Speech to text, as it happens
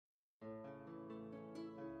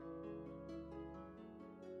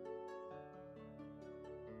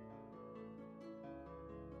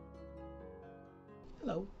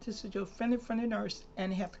Hello, this is your friendly nurse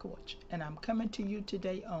and health coach, and I'm coming to you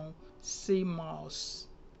today on sea moss.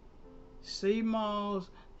 Sea moss,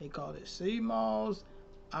 they call it sea moss,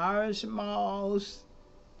 Irish moss,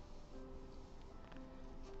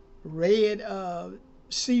 red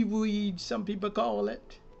seaweed, some people call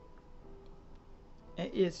it, and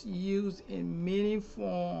it's used in many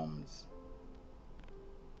forms.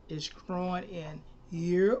 It's grown in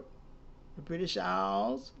Europe, the British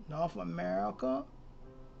Isles, North America,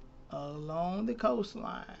 along the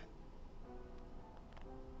coastline.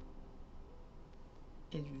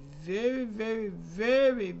 It's very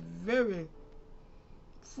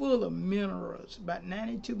full of minerals. About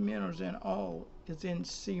 92 minerals in all is in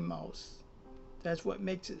sea moss. That's what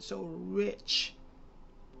makes it so rich.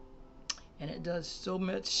 And it does so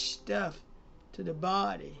much stuff to the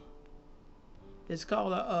body. It's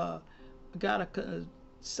called got a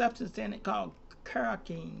substance in it called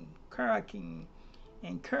carotene.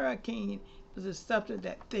 And carotene is a substance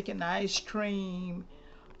that thickens ice cream,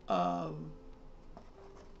 uh,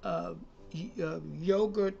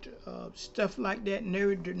 yogurt, stuff like that,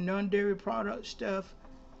 non-dairy product stuff.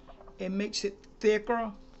 It makes it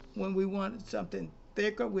thicker when we want something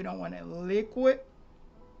thicker. We don't want it liquid.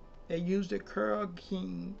 They use the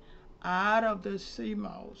carotene out of the sea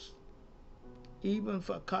moss, even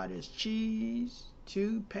for cottage cheese,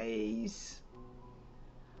 toothpaste,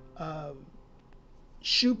 uh,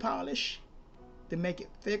 shoe polish to make it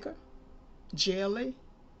thicker, jelly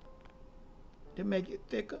to make it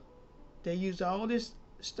thicker. They use all this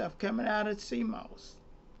stuff coming out of sea moss.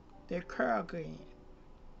 They're carotene.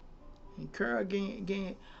 And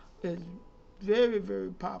carotene is very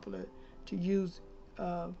popular to use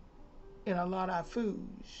in a lot of our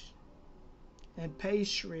foods and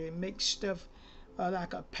pastry, and make stuff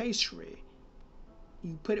like a pastry.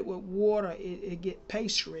 You put it with water, it get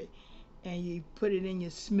pastry, and you put it in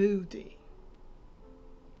your smoothie.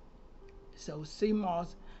 So sea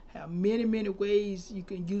moss have many ways you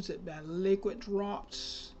can use it, by liquid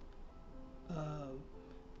drops,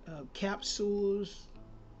 capsules,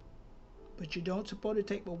 but you don't supposed to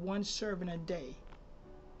take but one serving a day,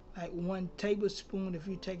 like 1 tablespoon if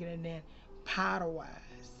you're taking it in powder wise.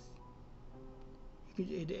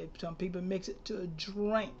 Some people mix it to a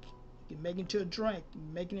drink. You can make it to a drink,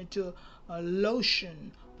 making it to a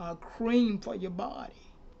lotion, a cream for your body.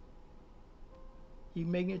 You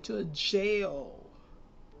make it to a gel.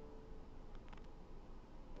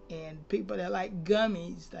 And people that like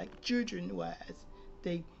gummies, like children wise,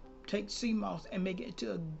 they take sea moss and make it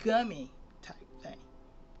into a gummy type thing.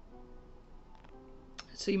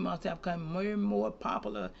 Sea moss have become more and more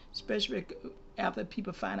popular, especially after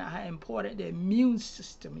people find out how important the immune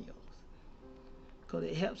system is, because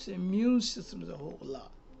it helps the immune system a whole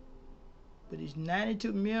lot. But these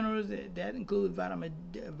 92 minerals, that includes vitamin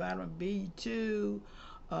B2,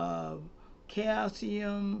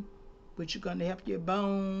 calcium, which is going to help your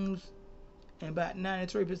bones. And about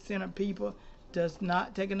 93% of people does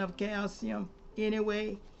not take enough calcium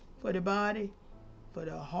anyway for the body, for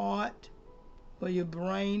the heart, for your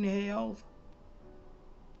brain health,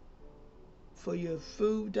 for your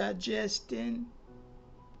food digestion.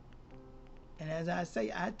 And as I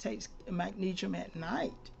say, I take magnesium at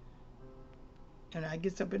night. And I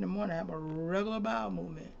get up in the morning, I have a regular bowel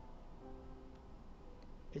movement.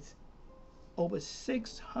 It's over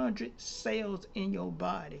 600 cells in your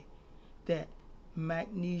body that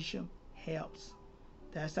magnesium helps.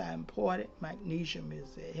 That's how important magnesium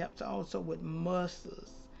is. It helps also with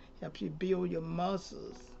muscles. Helps you build your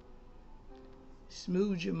muscles.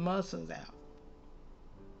 Smooth your muscles out.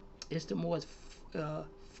 It's the most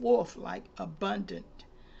fourth abundant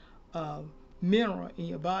mineral in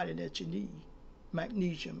your body that you need.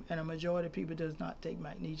 Magnesium, and a majority of people does not take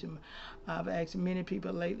magnesium. I've asked many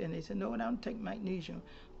people lately, and they said, no, I don't take magnesium,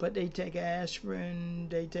 but they take aspirin,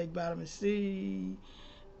 they take vitamin C,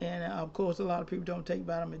 and of course a lot of people don't take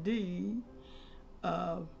vitamin D.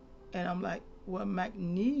 And I'm like, well,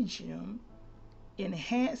 magnesium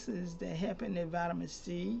enhances the helping the vitamin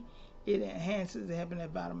C. It enhances the helping the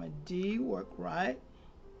vitamin D work right.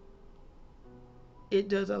 It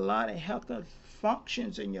does a lot of health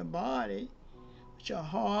functions in your body, your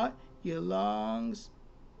heart, your lungs,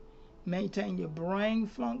 maintain your brain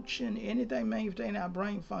function. Anything maintain our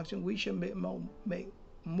brain function, we should make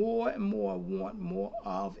more and more, want more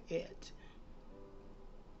of it.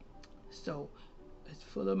 So it's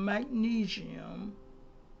full of magnesium.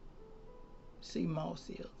 Sea moss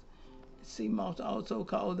is. Sea moss also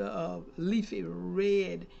called the leafy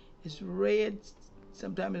red. It's red.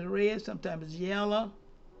 Sometimes it's red, sometimes it's yellow.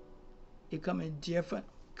 It comes in different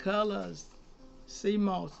colors. Sea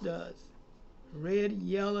moss does. red,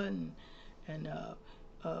 yellow, and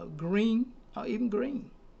green, or even green.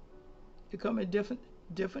 They come in different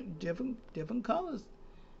colors.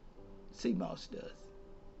 Sea moss does,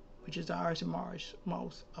 which is Irish marsh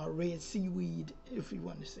moss or red seaweed, if you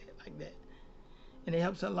want to say it like that. And it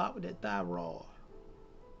helps a lot with the thyroid.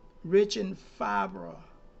 Rich in fiber.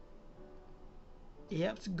 It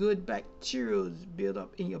helps good bacteria build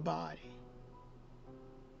up in your body.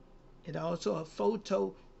 It also a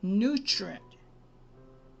phytonutrient.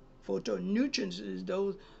 Phytonutrients is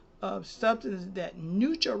those substances that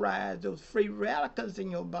neutralize those free radicals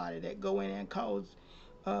in your body that go in and cause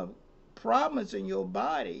problems in your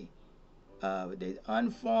body. The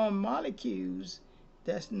unformed molecules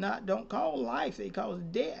don't cause life, they cause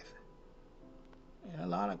death. And a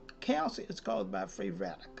lot of cancer is caused by free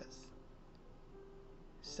radicals.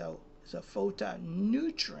 So it's a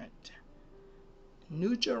phytonutrient.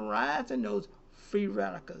 Neutralizing those free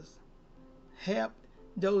radicals help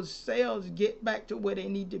those cells get back to where they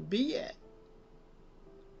need to be at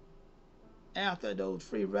after those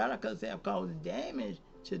free radicals have caused damage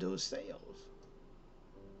to those cells.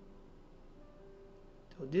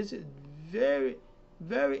 So this is very,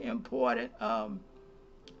 very important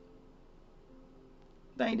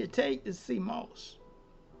thing to take is sea moss.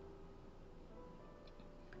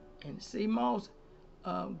 And sea moss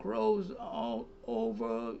grows all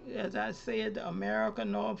over, as I said, America,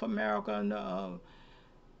 North America, and the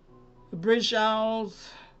British Isles,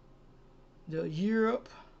 the Europe,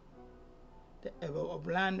 the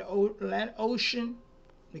Atlantic Ocean,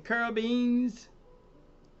 the Caribbean.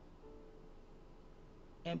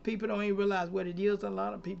 And people don't even realize what it is. A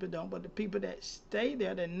lot of people don't. But the people that stay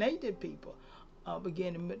there, the native people, are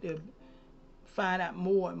beginning to find out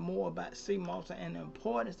more and more about sea moss and the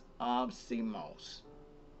importance of sea moss.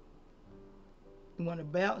 You want to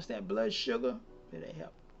balance that blood sugar, it'll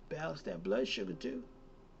help balance that blood sugar too.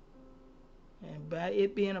 And by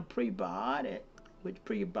it being a prebiotic, which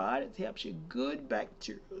prebiotics helps your good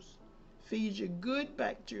bacteria, feeds your good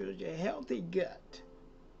bacteria, your healthy gut.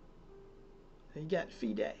 So you got to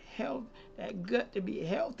feed that gut to be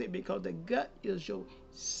healthy, because the gut is your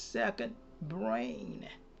second brain.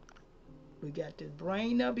 We got the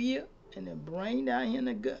brain up here and the brain down here in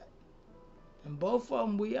the gut. And both of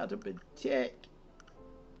them we have to protect.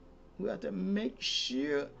 We have to make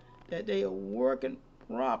sure that they are working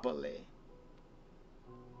properly.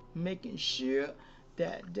 Making sure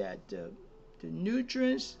that the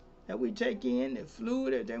nutrients that we take in, the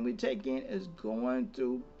fluid that we take in, is going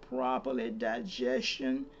through properly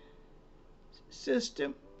digestion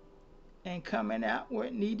system and coming out where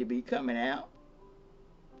it need to be coming out.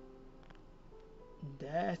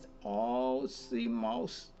 That's all sea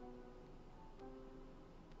moss.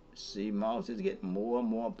 Sea moss is getting more and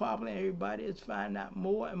more popular. Everybody is finding out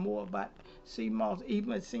more and more about sea moss,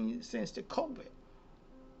 even since the COVID.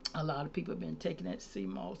 A lot of people have been taking that sea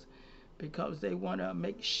moss because they want to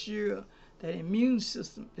make sure that immune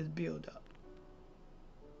system is built up.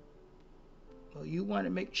 Well, you want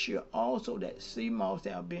to make sure also that sea moss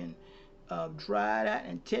have been dried out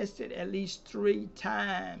and tested at least 3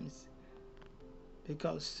 times,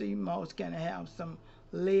 because sea moss can have some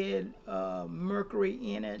lead, mercury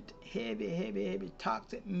in it, heavy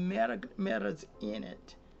toxic metals in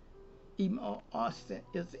it. Even arsenic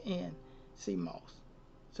is in sea moss.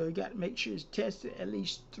 So you got to make sure it's tested at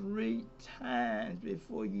least 3 times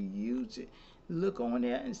before you use it. Look on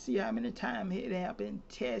there and see how many times it has been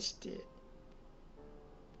tested.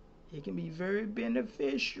 It can be very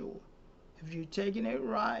beneficial if you're taking it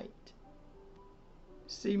right.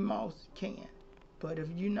 Sea moss can. But if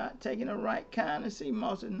you're not taking the right kind of sea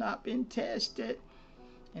moss, has not been tested,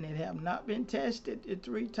 and it have not been tested the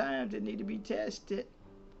 3 times it need to be tested,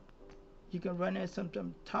 you can run into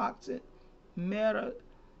some toxic metal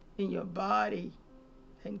in your body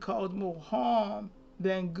and cause more harm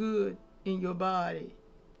than good in your body.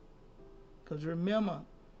 Because remember,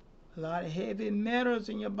 a lot of heavy metals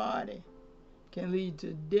in your body can lead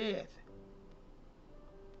to death.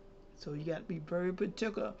 So you got to be very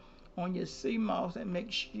particular on your sea moss and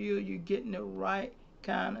make sure you're getting the right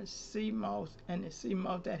kind of sea moss, and the sea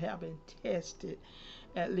moss that have been tested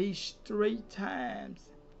at least 3 times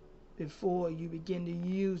before you begin to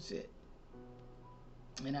use it.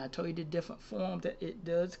 And I told you the different forms that it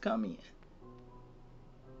does come in.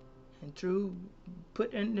 And through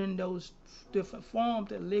putting in those different forms,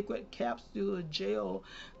 the liquid, capsule, gel,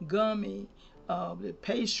 gummy, the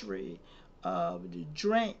pastry, the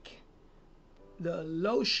drink, the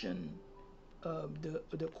lotion,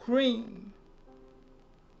 the cream,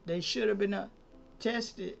 they should have been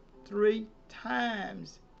tested 3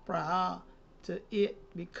 times prior to it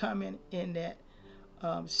becoming in that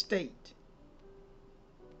state.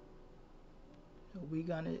 So we're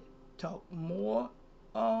going to talk more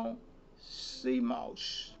on sea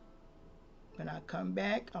moss when I come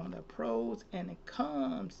back on the pros and the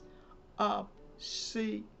cons of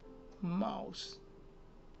sea moss,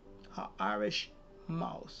 or Irish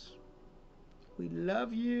moss. We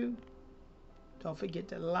love you. Don't forget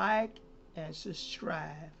to like and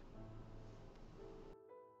subscribe.